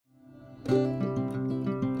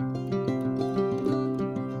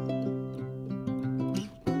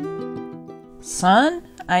Son,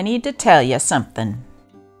 I need to tell you something.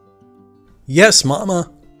 Yes, Mama.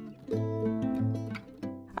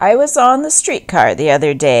 I was on the streetcar the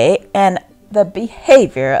other day, and the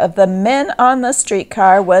behavior of the men on the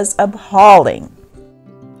streetcar was appalling.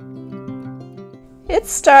 It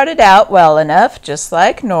started out well enough, just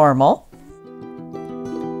like normal.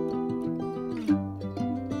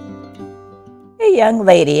 A young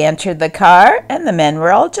lady entered the car, and the men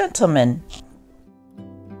were all gentlemen.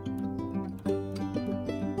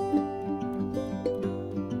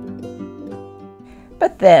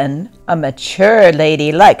 But then a mature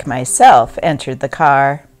lady like myself entered the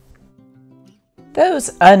car.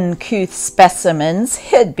 Those uncouth specimens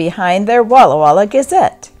hid behind their Walla Walla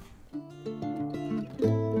Gazette.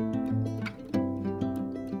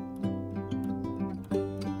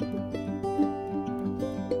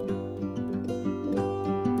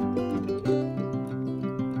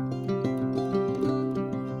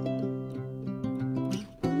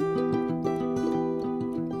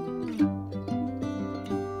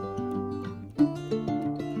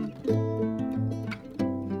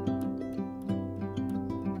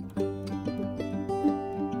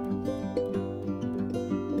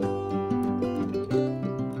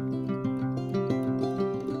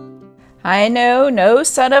 I know no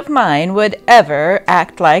son of mine would ever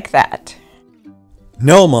act like that.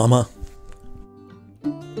 No, Mama.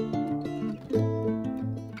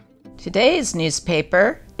 Today's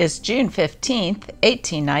newspaper is June 15th,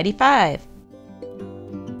 1895.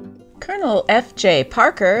 Colonel F.J.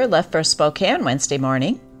 Parker left for Spokane Wednesday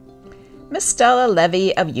morning. Miss Stella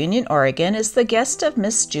Levy of Union, Oregon is the guest of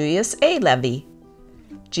Miss Julius A. Levy.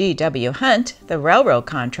 G.W. Hunt, the railroad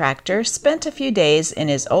contractor, spent a few days in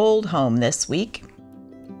his old home this week.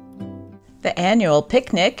 The annual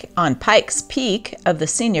picnic on Pike's Peak of the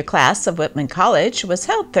senior class of Whitman College was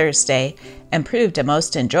held Thursday and proved a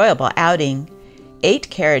most enjoyable outing. 8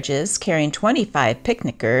 carriages carrying 25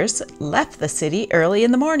 picnickers left the city early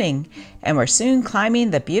in the morning and were soon climbing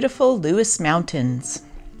the beautiful Lewis Mountains.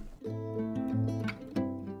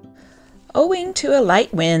 Owing to a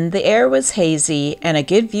light wind, the air was hazy and a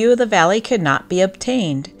good view of the valley could not be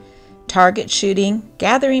obtained. Target shooting,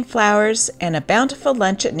 gathering flowers, and a bountiful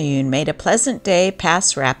lunch at noon made a pleasant day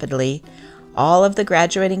pass rapidly. All of the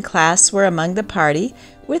graduating class were among the party,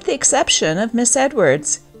 with the exception of Miss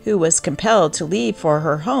Edwards, who was compelled to leave for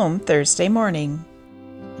her home Thursday morning.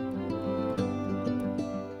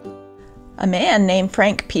 A man named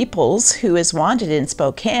Frank Peoples, who is wanted in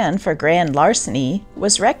Spokane for grand larceny,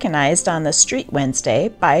 was recognized on the street Wednesday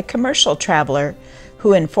by a commercial traveler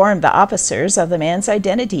who informed the officers of the man's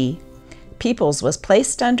identity. Peoples was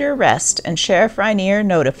placed under arrest and Sheriff Rainier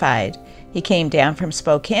notified. He came down from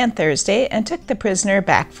Spokane Thursday and took the prisoner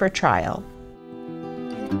back for trial.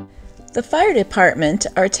 The fire department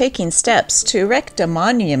are taking steps to erect a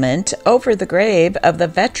monument over the grave of the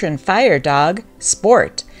veteran fire dog,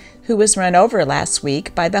 Sport, who was run over last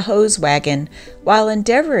week by the hose wagon while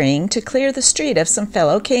endeavoring to clear the street of some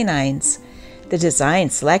fellow canines. The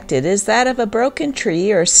design selected is that of a broken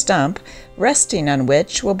tree or stump, resting on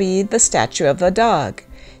which will be the statue of the dog.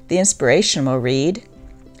 The inspiration will read,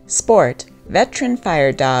 Sport, veteran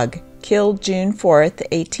fire dog, killed June 4th,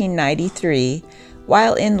 1893,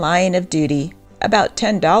 while in line of duty. About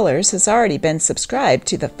 $10 has already been subscribed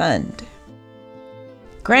to the fund.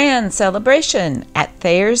 Grand celebration at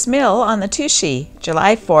Thayer's Mill on the Touchie,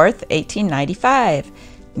 July 4th, 1895.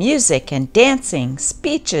 Music and dancing,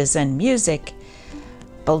 speeches and music.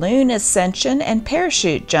 Balloon ascension and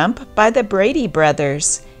parachute jump by the Brady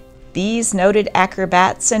brothers. These noted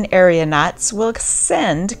acrobats and aeronauts will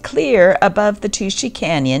ascend clear above the Touchie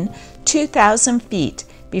Canyon, 2,000 feet,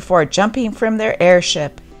 before jumping from their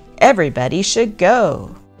airship. Everybody should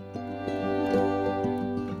go.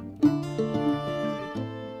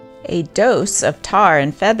 A dose of tar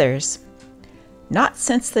and feathers. Not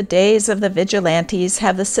since the days of the vigilantes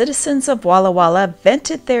have the citizens of Walla Walla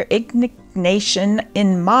vented their indignation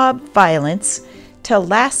in mob violence till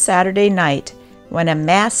last Saturday night, when a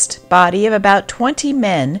massed body of about 20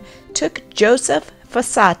 men took Joseph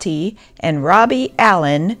Fossati and Robbie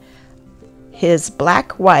Allen, his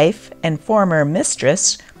black wife and former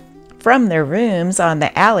mistress, from their rooms on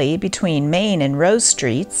the alley between Main and Rose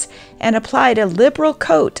Streets and applied a liberal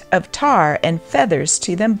coat of tar and feathers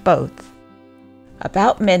to them both.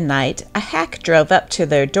 About midnight, a hack drove up to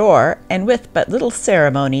their door, and with but little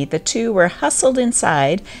ceremony the two were hustled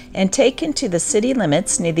inside and taken to the city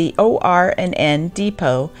limits near the OR&N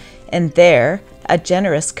depot, and there a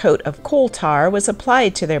generous coat of coal tar was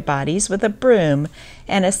applied to their bodies with a broom,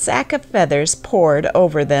 and a sack of feathers poured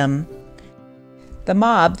over them. The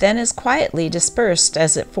mob then is quietly dispersed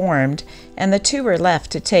as it formed, and the two were left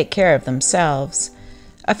to take care of themselves.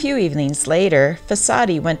 A few evenings later,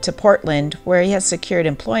 Fasadi went to Portland, where he has secured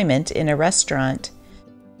employment in a restaurant.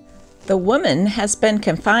 The woman has been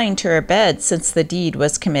confined to her bed since the deed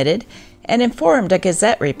was committed and informed a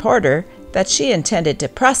Gazette reporter that she intended to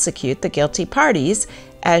prosecute the guilty parties,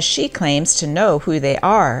 as she claims to know who they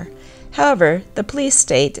are. However, the police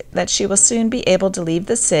state that she will soon be able to leave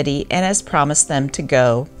the city and has promised them to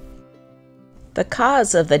go. The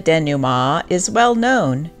cause of the denouement is well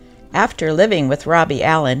known. After living with Robbie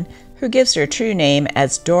Allen, who gives her true name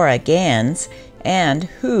as Dora Gans, and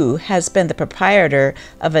who has been the proprietor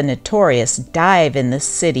of a notorious dive in this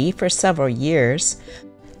city for several years,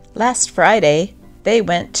 last Friday they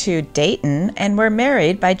went to Dayton and were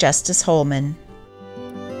married by Justice Holman.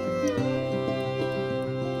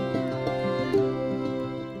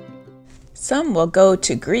 Some will go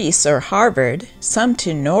to Greece or Harvard, some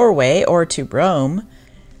to Norway or to Rome,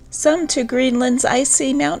 some to Greenland's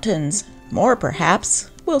icy mountains, more perhaps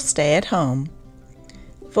will stay at home.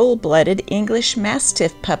 Full-blooded English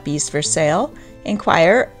Mastiff puppies for sale.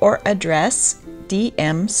 Inquire or address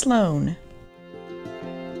D.M. Sloan.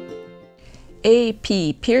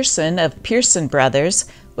 A.P. Pearson of Pearson Brothers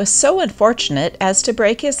was so unfortunate as to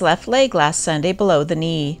break his left leg last Sunday below the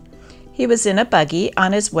knee. He was in a buggy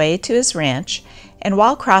on his way to his ranch, and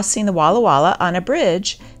while crossing the Walla Walla on a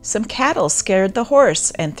bridge, some cattle scared the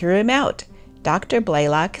horse and threw him out. Dr.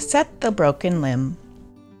 Blaylock set the broken limb.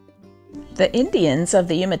 The Indians of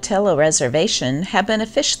the Umatilla Reservation have been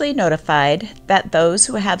officially notified that those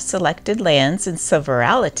who have selected lands in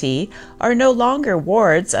severalty are no longer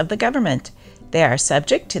wards of the government. They are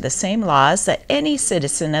subject to the same laws that any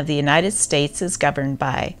citizen of the United States is governed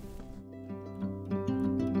by.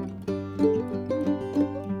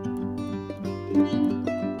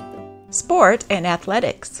 Sport and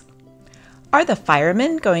athletics. Are the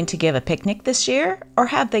firemen going to give a picnic this year, or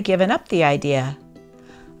have they given up the idea?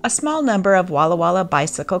 A small number of Walla Walla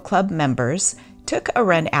Bicycle Club members took a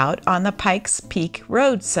run out on the Pike's Peak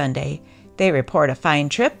Road Sunday. They report a fine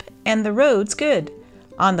trip, and the road's good.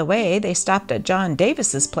 On the way, they stopped at John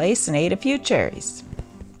Davis's place and ate a few cherries.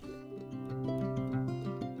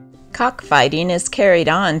 Cockfighting is carried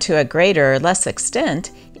on to a greater or less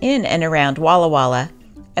extent in and around Walla Walla.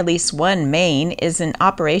 At least one main is in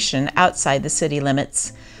operation outside the city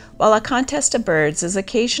limits, while a contest of birds is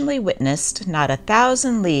occasionally witnessed not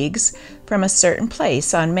 1,000 leagues from a certain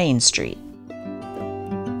place on Main Street.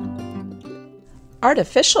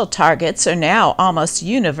 Artificial targets are now almost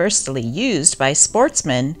universally used by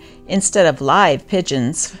sportsmen instead of live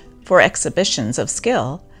pigeons for exhibitions of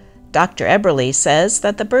skill. Dr. Eberly says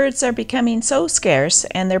that the birds are becoming so scarce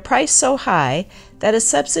and their price so high that a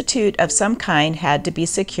substitute of some kind had to be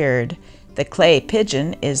secured. The clay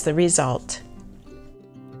pigeon is the result.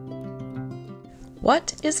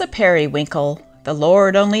 What is a periwinkle? The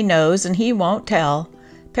Lord only knows, and he won't tell.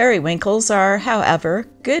 Periwinkles are, however,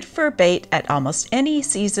 good for bait at almost any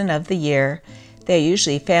season of the year. They are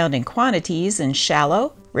usually found in quantities in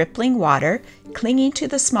shallow, rippling water, clinging to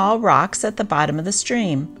the small rocks at the bottom of the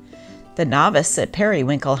stream. The novice at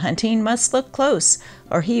periwinkle hunting must look close,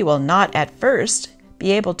 or he will not at first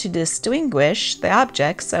be able to distinguish the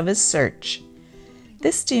objects of his search.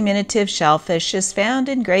 This diminutive shellfish is found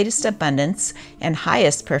in greatest abundance and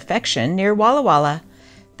highest perfection near Walla Walla.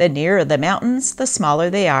 The nearer the mountains, the smaller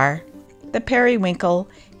they are. The periwinkle,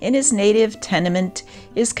 in his native tenement,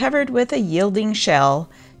 is covered with a yielding shell,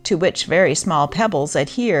 to which very small pebbles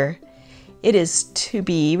adhere. It is to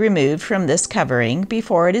be removed from this covering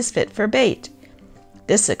before it is fit for bait.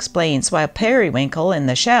 This explains why periwinkle in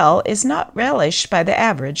the shell is not relished by the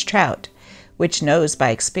average trout, which knows by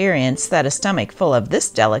experience that a stomach full of this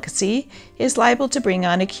delicacy is liable to bring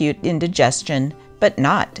on acute indigestion, but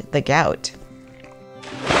not the gout.